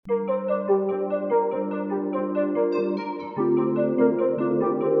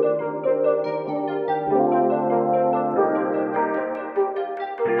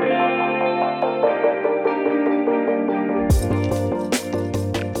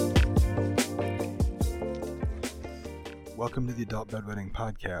Welcome to the Adult Bedwetting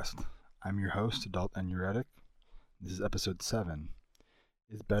Podcast. I'm your host, Adult Anuretic. This is episode 7.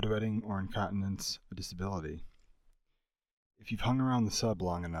 Is bedwetting or incontinence a disability? If you've hung around the sub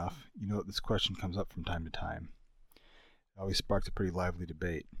long enough, you know that this question comes up from time to time. It always sparks a pretty lively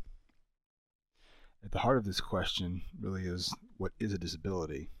debate. At the heart of this question really is, what is a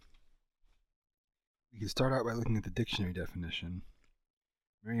disability? We can start out by looking at the dictionary definition.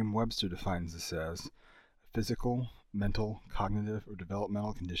 Merriam-Webster defines this as a physical, mental, cognitive, or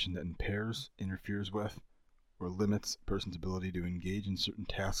developmental condition that impairs, interferes with, or limits a person's ability to engage in certain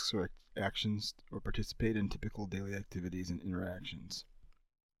tasks or actions or participate in typical daily activities and interactions.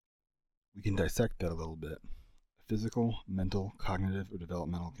 We can dissect that a little bit. A physical, mental, cognitive, or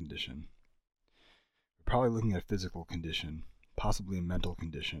developmental condition. We're probably looking at a physical condition, possibly a mental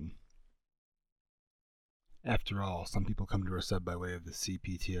condition. After all, some people come to our sub by way of the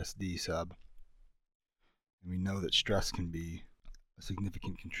CPTSD sub, and we know that stress can be a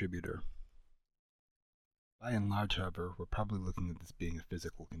significant contributor. By and large, however, we're probably looking at this being a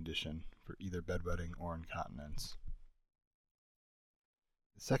physical condition for either bedwetting or incontinence.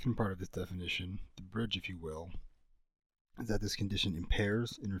 The second part of this definition, the bridge if you will, is that this condition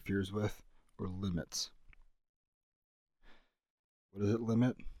impairs, interferes with, or limits. What does it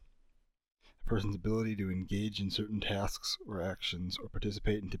limit? A person's ability to engage in certain tasks or actions or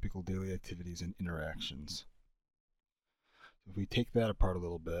participate in typical daily activities and interactions. So if we take that apart a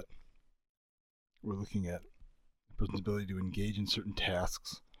little bit, we're looking at a person's ability to engage in certain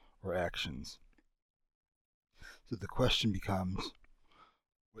tasks or actions. So the question becomes,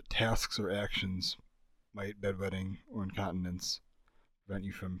 what tasks or actions might bedwetting or incontinence prevent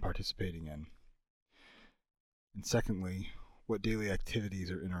you from participating in? And secondly, what daily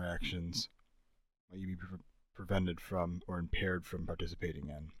activities or interactions might you be prevented from or impaired from participating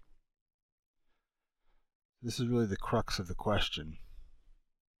in? This is really the crux of the question.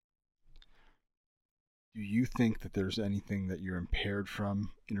 Do you think that there's anything that you're impaired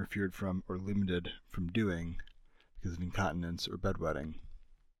from, interfered from, or limited from doing because of incontinence or bedwetting?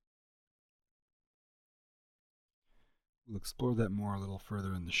 We'll explore that more a little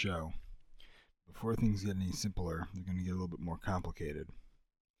further in the show. Before things get any simpler, they're going to get a little bit more complicated.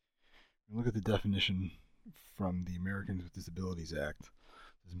 Look at the definition from the Americans with Disabilities Act.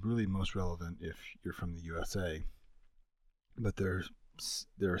 It's really most relevant if you're from the USA, but there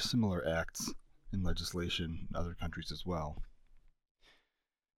are similar acts in legislation in other countries as well.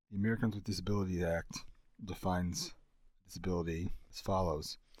 The Americans with Disabilities Act defines disability as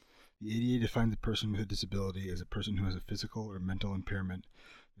follows. The ADA defines a person with a disability as a person who has a physical or mental impairment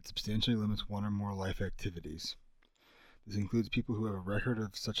that substantially limits one or more life activities. This includes people who have a record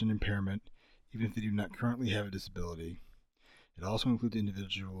of such an impairment, even if they do not currently have a disability. It also includes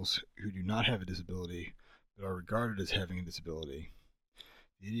individuals who do not have a disability, but are regarded as having a disability.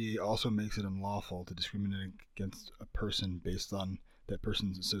 The ADA also makes it unlawful to discriminate against a person based on that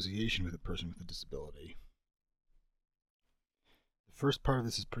person's association with a person with a disability. The first part of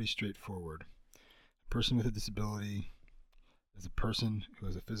this is pretty straightforward. A person with a disability is a person who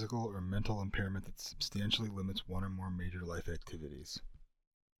has a physical or mental impairment that substantially limits one or more major life activities.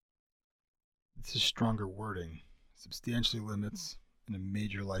 This is stronger wording. Substantially limits in a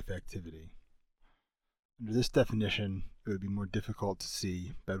major life activity. Under this definition, it would be more difficult to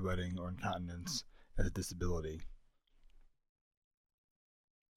see bedwetting or incontinence as a disability.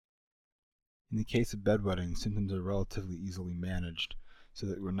 In the case of bedwetting, symptoms are relatively easily managed so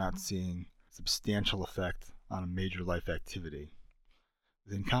that we're not seeing substantial effect on a major life activity.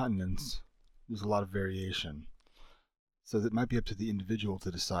 With incontinence, there's a lot of variation, so that it might be up to the individual to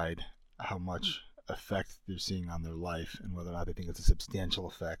decide how much effect they're seeing on their life and whether or not they think it's a substantial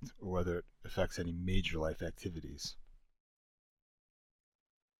effect or whether it affects any major life activities.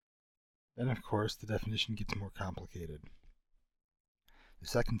 Then, of course, the definition gets more complicated. The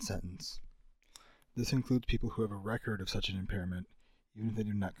second sentence. This includes people who have a record of such an impairment, even if they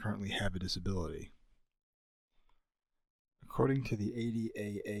do not currently have a disability. According to the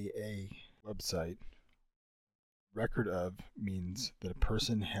ADAAA website, record of means that a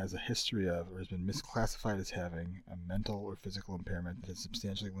person has a history of or has been misclassified as having a mental or physical impairment that has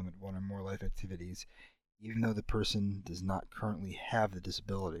substantially limited one or more life activities, even though the person does not currently have the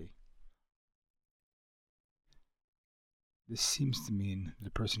disability. This seems to mean that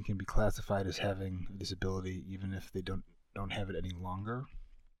a person can be classified as having a disability even if they don't have it any longer,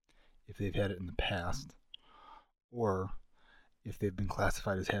 if they've had it in the past, or if they've been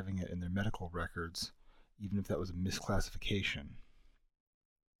classified as having it in their medical records, even if that was a misclassification.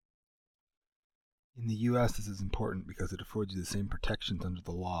 In the U.S., this is important because it affords you the same protections under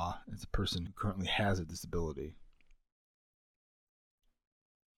the law as a person who currently has a disability.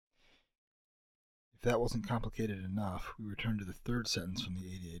 If that wasn't complicated enough, we return to the third sentence from the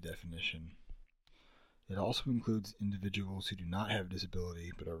ADA definition. It also includes individuals who do not have a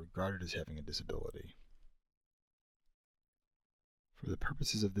disability but are regarded as having a disability. For the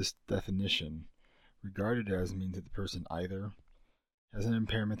purposes of this definition, regarded as means that the person either has an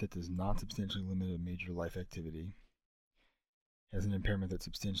impairment that does not substantially limit a major life activity, has an impairment that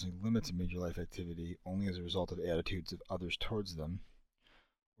substantially limits a major life activity only as a result of attitudes of others towards them,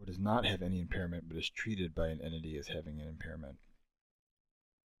 or does not have any impairment but is treated by an entity as having an impairment.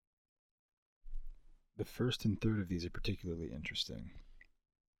 The first and third of these are particularly interesting.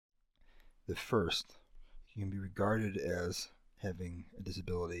 The first, you can be regarded as having a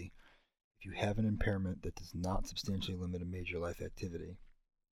disability if you have an impairment that does not substantially limit a major life activity.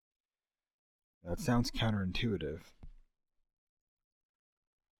 Now, it sounds counterintuitive.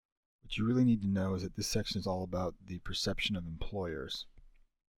 What you really need to know is that this section is all about the perception of employers.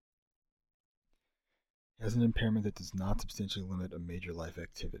 Has an impairment that does not substantially limit a major life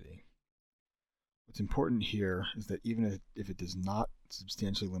activity. What's important here is that even if it does not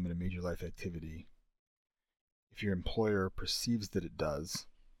substantially limit a major life activity, if your employer perceives that it does,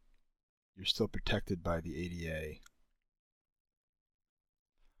 you're still protected by the ADA.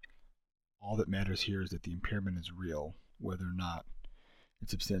 All that matters here is that the impairment is real, whether or not it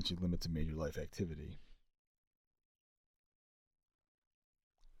substantially limits a major life activity.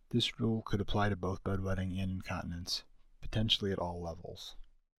 This rule could apply to both bedwetting and incontinence, potentially at all levels.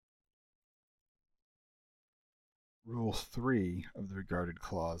 Rule 3 of the regarded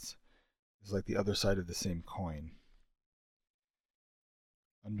clause is like the other side of the same coin.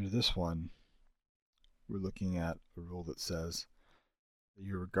 Under this one, we're looking at a rule that says that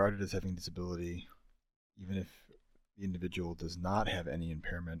you're regarded as having disability even if the individual does not have any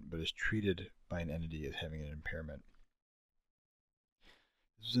impairment but is treated by an entity as having an impairment.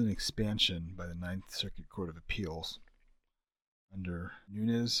 This was an expansion by the Ninth Circuit Court of Appeals under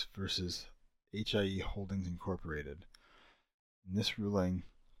Nunes versus HIE Holdings Incorporated. In this ruling,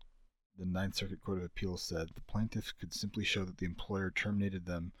 the Ninth Circuit Court of Appeals said the plaintiff could simply show that the employer terminated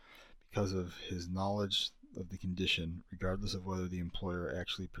them because of his knowledge of the condition, regardless of whether the employer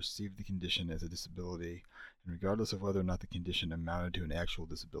actually perceived the condition as a disability, and regardless of whether or not the condition amounted to an actual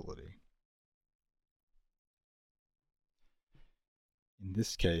disability. In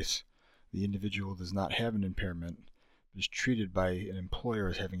this case, the individual does not have an impairment, but is treated by an employer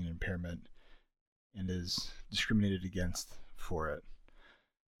as having an impairment and is discriminated against for it.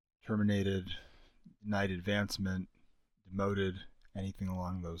 Terminated, denied advancement, demoted, anything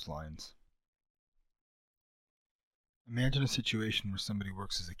along those lines. Imagine a situation where somebody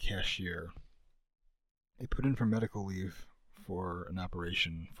works as a cashier. They put in for medical leave for an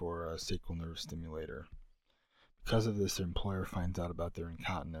operation for a sacral nerve stimulator. Because of this, their employer finds out about their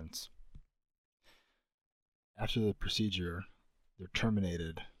incontinence. After the procedure, they're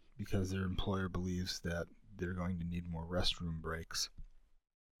terminated because their employer believes that they're going to need more restroom breaks.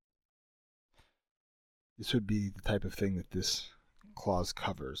 This would be the type of thing that this clause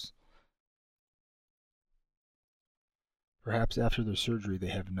covers. Perhaps after their surgery they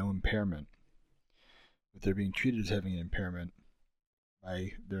have no impairment, but they're being treated as having an impairment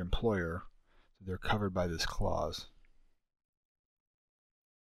by their employer, so they're covered by this clause.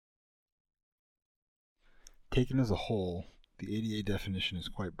 Taken as a whole, the ADA definition is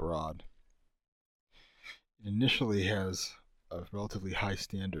quite broad. It initially has a relatively high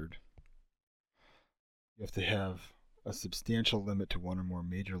standard. You have to have a substantial limit to one or more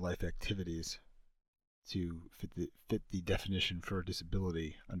major life activities to fit the definition for a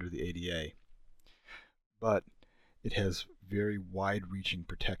disability under the ADA. But it has very wide-reaching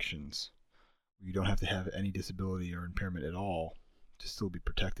protections. You don't have to have any disability or impairment at all to still be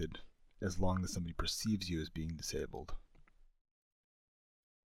protected, as long as somebody perceives you as being disabled.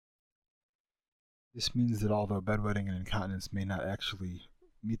 This means that although bedwetting and incontinence may not actually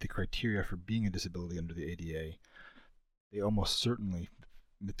meet the criteria for being a disability under the ADA, they almost certainly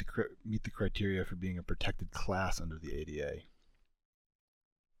meet the criteria for being a protected class under the ADA.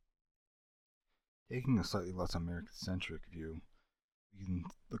 Taking a slightly less American-centric view, we can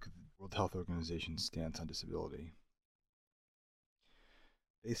look at the World Health Organization's stance on disability.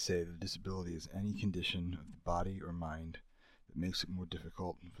 They say that disability is any condition of the body or mind that makes it more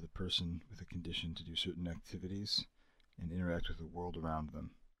difficult for the person with a condition to do certain activities and interact with the world around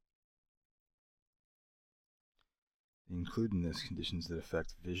them. They include in this conditions that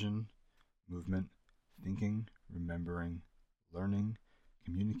affect vision, movement, thinking, remembering, learning,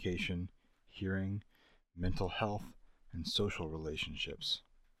 communication, hearing, mental health, and social relationships.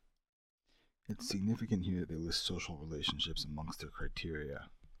 It's significant here that they list social relationships amongst their criteria.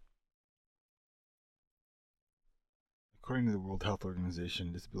 According to the World Health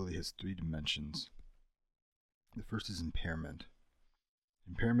Organization, disability has 3 dimensions. The first is impairment.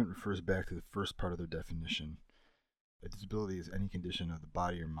 Impairment refers back to the first part of their definition. A disability is any condition of the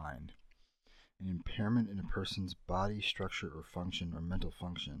body or mind. An impairment in a person's body, structure, or function, or mental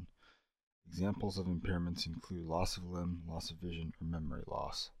function. Examples of impairments include loss of limb, loss of vision, or memory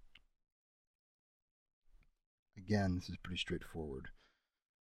loss. Again, this is pretty straightforward.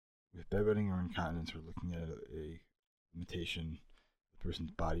 With bedwetting or incontinence, we're looking at a limitation of the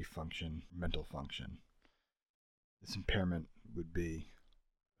person's body function, mental function. This impairment would be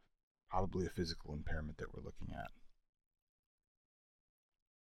probably a physical impairment that we're looking at.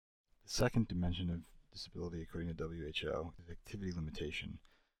 The second dimension of disability, according to WHO, is activity limitation,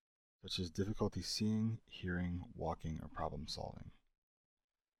 such as difficulty seeing, hearing, walking, or problem solving.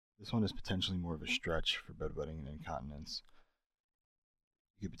 This one is potentially more of a stretch for bedwetting and incontinence.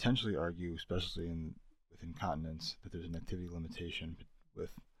 You could potentially argue, especially with incontinence, that there's an activity limitation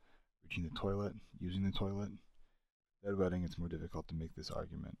with reaching the toilet, using the toilet. Bedwetting, it's more difficult to make this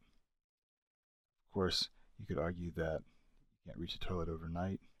argument. Of course, you could argue that you can't reach the toilet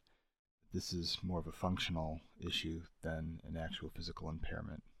overnight. This is more of a functional issue than an actual physical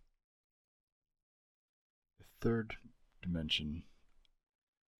impairment. The third dimension,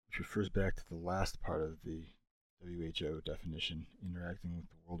 which refers back to the last part of the WHO definition, interacting with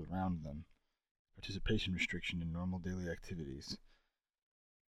the world around them, participation restriction in normal daily activities.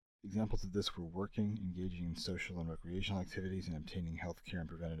 Examples of this were working, engaging in social and recreational activities, and obtaining health care and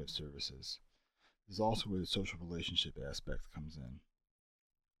preventative services. This is also where the social relationship aspect comes in.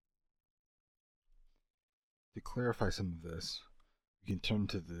 To clarify some of this, we can turn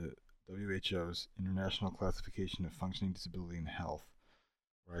to the WHO's International Classification of Functioning Disability in Health,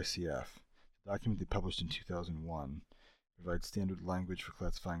 or ICF. The document they published in 2001 provides standard language for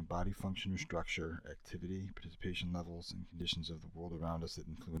classifying body function or structure, activity, participation levels, and conditions of the world around us that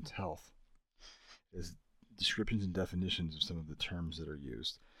influence health. It has descriptions and definitions of some of the terms that are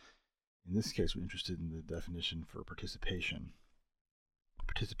used. In this case, we're interested in the definition for participation.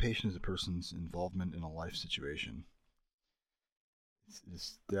 Participation is a person's involvement in a life situation. It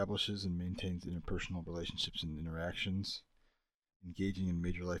establishes and maintains interpersonal relationships and interactions, engaging in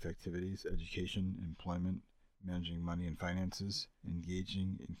major life activities, education, employment, managing money and finances,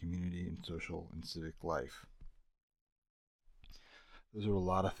 engaging in community and social and civic life. Those are a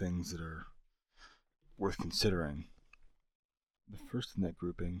lot of things that are worth considering. The first in that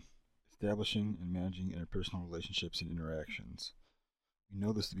grouping, establishing and managing interpersonal relationships and interactions. We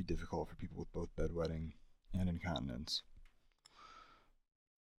know this to be difficult for people with both bedwetting and incontinence.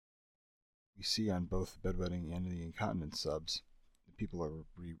 We see on both the bedwetting and the incontinence subs that people are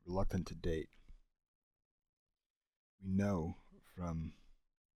reluctant to date. We know from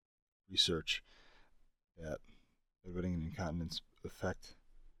research that bedwetting and incontinence affect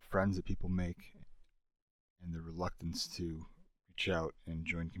friends that people make and their reluctance to reach out and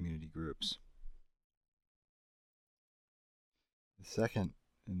join community groups. The second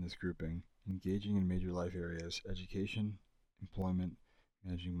in this grouping, engaging in major life areas, education, employment,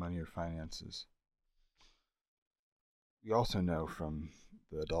 managing money or finances. We also know from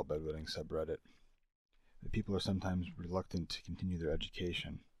the adult bedwetting subreddit that people are sometimes reluctant to continue their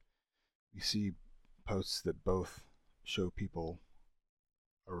education. We see posts that both show people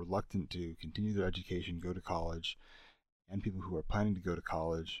are reluctant to continue their education, go to college, and people who are planning to go to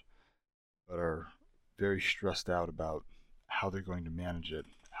college but are very stressed out about how they're going to manage it,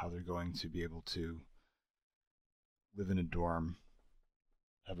 how they're going to be able to live in a dorm,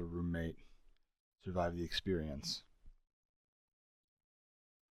 have a roommate, survive the experience.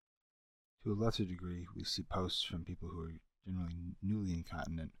 To a lesser degree, we see posts from people who are generally newly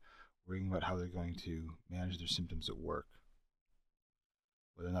incontinent, worrying about how they're going to manage their symptoms at work,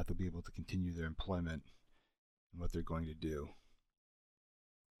 whether or not they'll be able to continue their employment, and what they're going to do.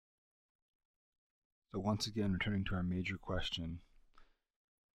 So once again, returning to our major question,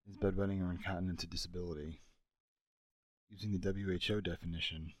 is bedwetting or incontinence a disability? Using the WHO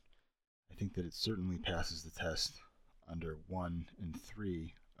definition, I think that it certainly passes the test under 1 and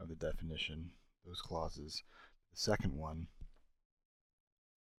 3 of the definition, those clauses. The second one,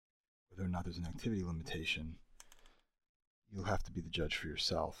 whether or not there's an activity limitation, you'll have to be the judge for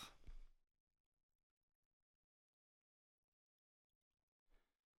yourself.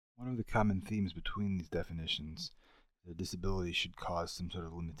 One of the common themes between these definitions is that disability should cause some sort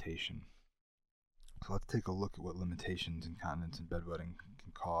of limitation. So let's take a look at what limitations incontinence and bedwetting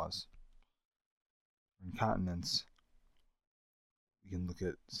can cause. For incontinence, we can look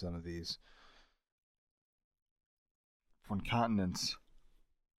at some of these. For incontinence,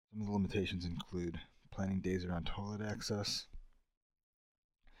 some of the limitations include planning days around toilet access,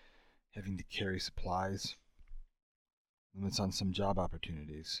 having to carry supplies, limits on some job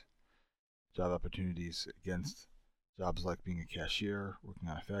opportunities against jobs like being a cashier, working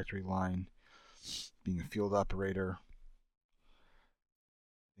on a factory line, being a field operator,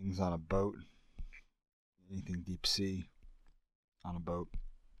 things on a boat, anything deep sea on a boat,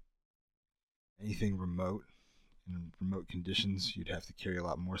 anything remote. In remote conditions, you'd have to carry a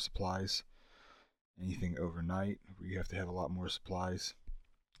lot more supplies. Anything overnight, where you have to have a lot more supplies.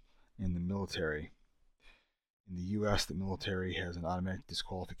 In the military. In the U.S., the military has an automatic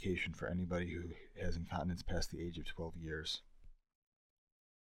disqualification for anybody who has incontinence past the age of 12 years.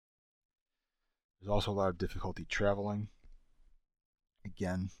 There's also a lot of difficulty traveling,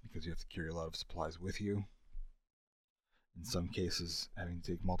 again, because you have to carry a lot of supplies with you. In some cases, having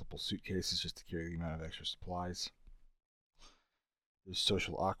to take multiple suitcases just to carry the amount of extra supplies. There's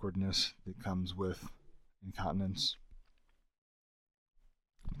social awkwardness that comes with incontinence.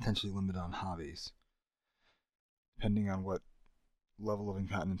 Potentially limited on hobbies. Depending on what level of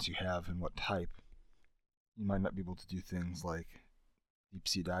incontinence you have and what type, you might not be able to do things like deep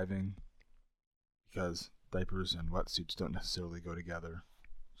sea diving, because diapers and wetsuits don't necessarily go together,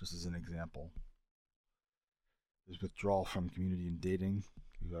 just as an example. There's withdrawal from community and dating.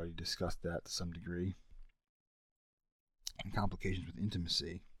 We've already discussed that to some degree. And complications with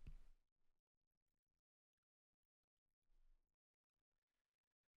intimacy.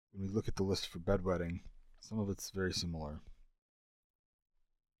 When we look at the list for bedwetting, some of it's very similar.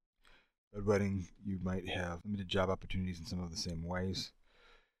 Bedwetting, you might have limited job opportunities in some of the same ways.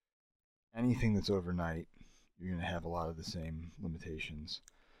 Anything that's overnight, you're going to have a lot of the same limitations.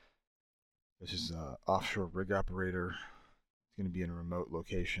 Such as an offshore rig operator, it's going to be in a remote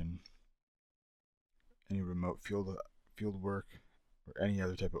location. Any remote field work, or any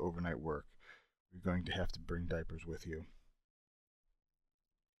other type of overnight work, you're going to have to bring diapers with you.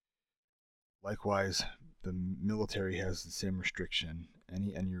 Likewise, the military has the same restriction.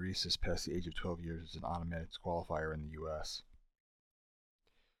 Any enuresis past the age of 12 years is an automatic disqualifier in the U.S.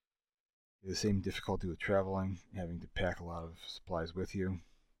 You have the same difficulty with traveling, having to pack a lot of supplies with you.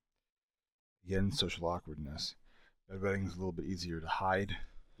 Again, social awkwardness. Bedwetting is a little bit easier to hide,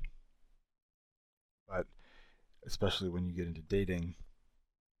 but especially when you get into dating,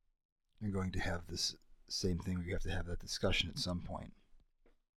 you're going to have this same thing where you have to have that discussion at some point.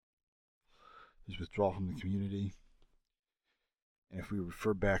 There's withdrawal from the community. And if we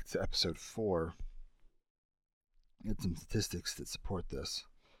refer back to episode 4, we had some statistics that support this.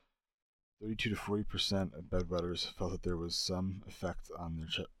 32 to 40% of bedwetters felt that there was some effect on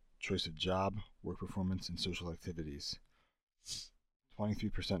their choice of job, work performance, and social activities.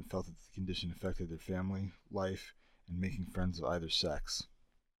 23% felt that the condition affected their family, life, and making friends of either sex.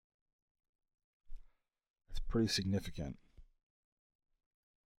 That's pretty significant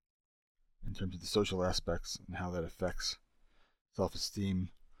in terms of the social aspects and how that affects self-esteem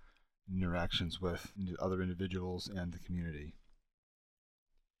and interactions with other individuals and the community.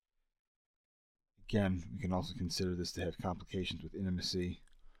 Again, we can also consider this to have complications with intimacy,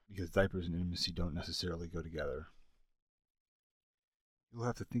 because diapers and intimacy don't necessarily go together. You'll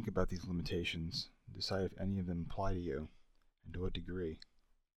have to think about these limitations and decide if any of them apply to you, and to what degree.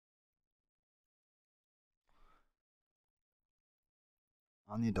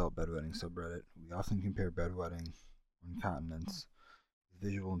 On the adult bedwetting subreddit, we often compare bedwetting or incontinence with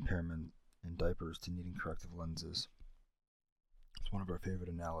visual impairment and diapers to needing corrective lenses. It's one of our favorite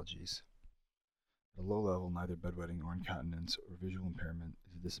analogies. At a low level, neither bedwetting or incontinence or visual impairment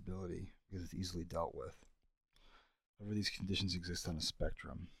is a disability because it's easily dealt with. However, these conditions exist on a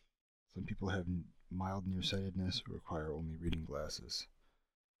spectrum. Some people have mild nearsightedness or require only reading glasses.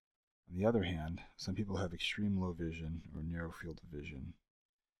 On the other hand, some people have extreme low vision or narrow field of vision.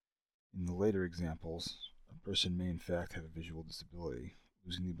 In the later examples, a person may in fact have a visual disability,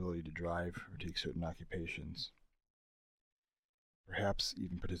 losing the ability to drive or take certain occupations, perhaps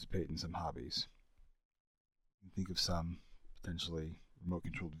even participate in some hobbies. You can think of some potentially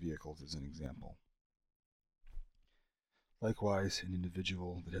remote-controlled vehicles as an example. Likewise, an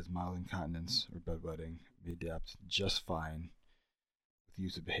individual that has mild incontinence or bedwetting may adapt just fine with the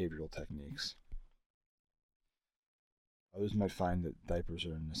use of behavioral techniques. Others might find that diapers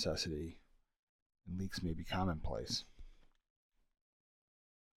are a necessity and leaks may be commonplace.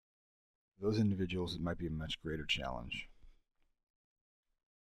 For those individuals, it might be a much greater challenge.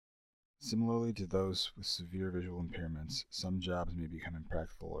 Similarly to those with severe visual impairments, some jobs may become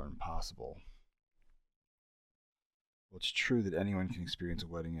impractical or impossible. While it's true that anyone can experience a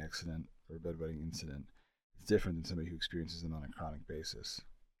wetting accident or a bedwetting incident, it's different than somebody who experiences them on a chronic basis.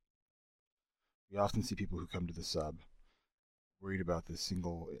 We often see people who come to the sub worried about this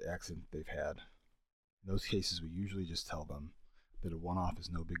single accident they've had. In those cases, we usually just tell them that a one-off is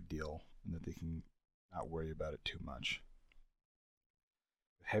no big deal and that they can not worry about it too much.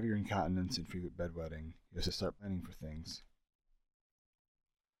 With heavier incontinence and frequent bedwetting, you have to start planning for things.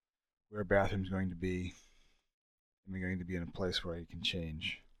 Where a bathroom is going to be, am I going to be in a place where I can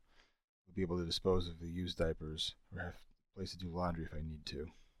change? We'll be able to dispose of the used diapers or have a place to do laundry if I need to.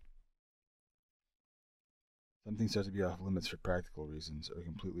 Some things have to be off limits for practical reasons or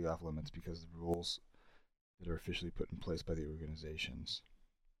completely off limits because of the rules that are officially put in place by the organizations.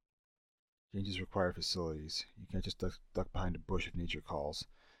 Changes require facilities. You can't just duck behind a bush if nature calls.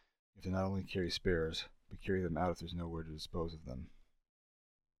 You have to not only carry spares, but carry them out if there's nowhere to dispose of them.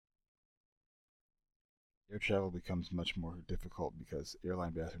 Air travel becomes much more difficult because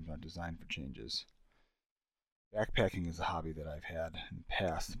airline bathrooms aren't designed for changes. Backpacking is a hobby that I've had in the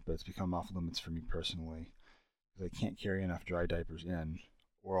past, but it's become off limits for me personally, because I can't carry enough dry diapers in,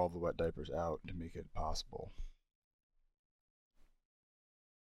 or all the wet diapers out to make it possible.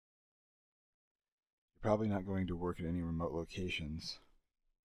 You're probably not going to work at any remote locations.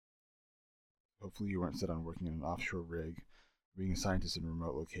 Hopefully you weren't set on working in an offshore rig, being a scientist in a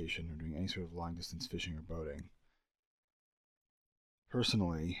remote location, or doing any sort of long-distance fishing or boating.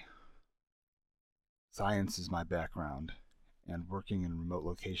 Personally, science is my background, and working in remote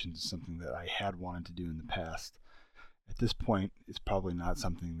locations is something that I had wanted to do in the past. At this point, it's probably not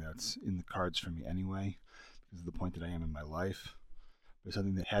something that's in the cards for me anyway, because of the point that I am in my life, but it's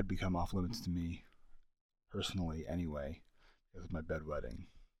something that had become off limits to me personally anyway, because of my bedwetting.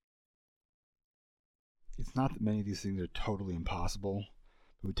 It's not that many of these things are totally impossible,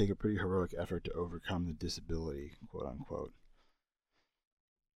 but it would take a pretty heroic effort to overcome the disability, quote unquote.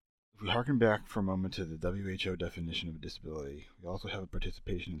 If we harken back for a moment to the WHO definition of a disability, we also have a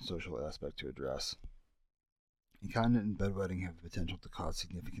participation and social aspect to address. Incontinence and bedwetting have the potential to cause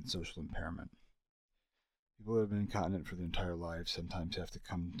significant social impairment. People who have been incontinent for their entire lives sometimes have to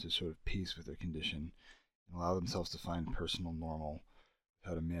come to sort of peace with their condition and allow themselves to find personal normal,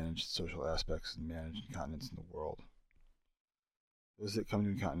 how to manage social aspects and manage incontinence in the world. Those that come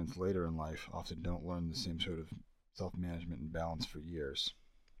to incontinence later in life often don't learn the same sort of self-management and balance for years.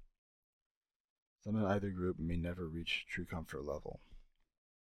 Some in either group may never reach true comfort level.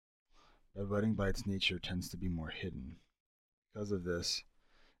 Bedwetting by its nature tends to be more hidden. Because of this,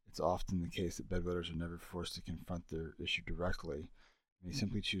 it's often the case that bedwetters are never forced to confront their issue directly, and they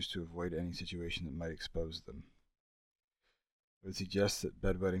simply choose to avoid any situation that might expose them. I would suggest that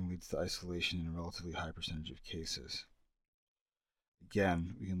bedwetting leads to isolation in a relatively high percentage of cases.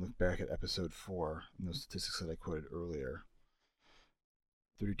 Again, we can look back at episode 4 and those statistics that I quoted earlier.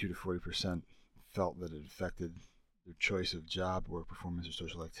 32 to 40% felt that it affected their choice of job, work performance, or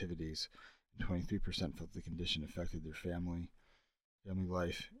social activities, and 23% felt the condition affected their family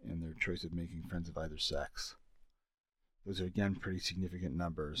life, and their choice of making friends of either sex. Those are again pretty significant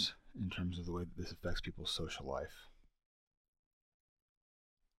numbers in terms of the way that this affects people's social life.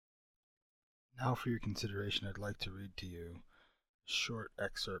 Now for your consideration, I'd like to read to you a short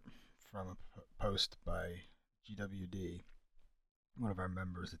excerpt from a post by GWD, one of our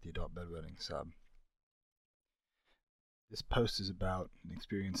members at the Adult Bedwetting Sub. This post is about an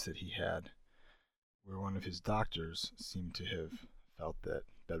experience that he had where one of his doctors seemed to have felt that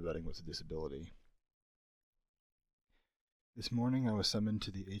bedwetting was a disability. This morning I was summoned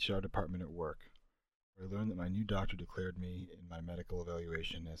to the HR department at work, where I learned that my new doctor declared me in my medical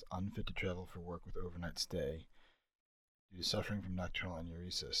evaluation as unfit to travel for work with overnight stay due to suffering from nocturnal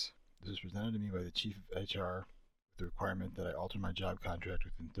enuresis. This was presented to me by the chief of HR with the requirement that I alter my job contract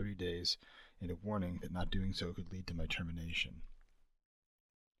within 30 days and a warning that not doing so could lead to my termination.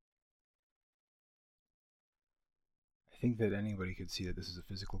 I think that anybody could see that this is a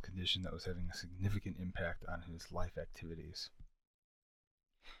physical condition that was having a significant impact on his life activities.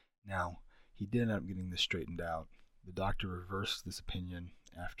 Now, he did end up getting this straightened out. The doctor reversed this opinion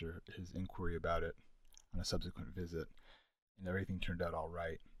after his inquiry about it on a subsequent visit, and everything turned out all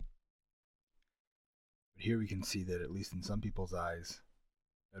right. But here we can see that, at least in some people's eyes,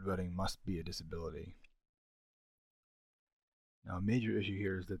 bedwetting must be a disability. Now, a major issue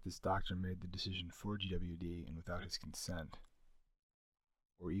here is that this doctor made the decision for GWD and without his consent,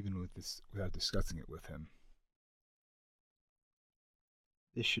 or even without discussing it with him.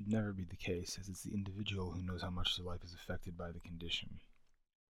 This should never be the case, as it's the individual who knows how much their life is affected by the condition.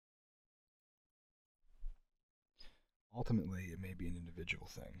 Ultimately, it may be an individual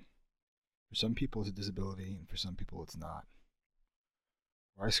thing. For some people, it's a disability, and for some people, it's not.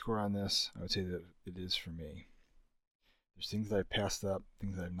 Where I score on this, I would say that it is for me. There's things that I've passed up,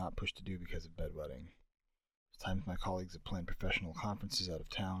 things that I've not pushed to do because of bedwetting. There's times my colleagues have planned professional conferences out of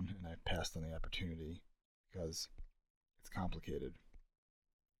town, and I've passed on the opportunity because it's complicated.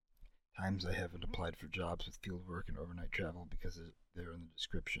 Times I haven't applied for jobs with field work and overnight travel because they're in the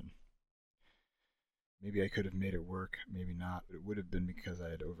description. Maybe I could have made it work, maybe not, but it would have been because I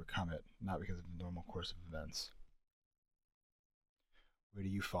had overcome it, not because of the normal course of events. Where do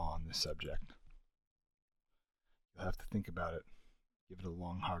you fall on this subject? You'll have to think about it. Give it a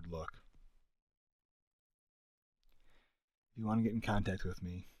long, hard look. If you want to get in contact with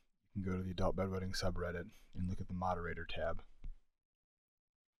me, you can go to the Adult Bedwetting subreddit and look at the moderator tab.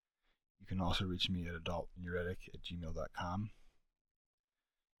 You can also reach me at adultneuretic@gmail.com,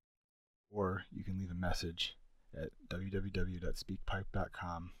 or you can leave a message at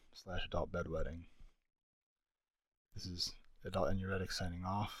www.speakpipe.com/adultbedwetting. This is Adult and Neuretic signing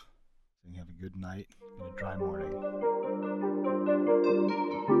off, saying have a good night and a dry morning.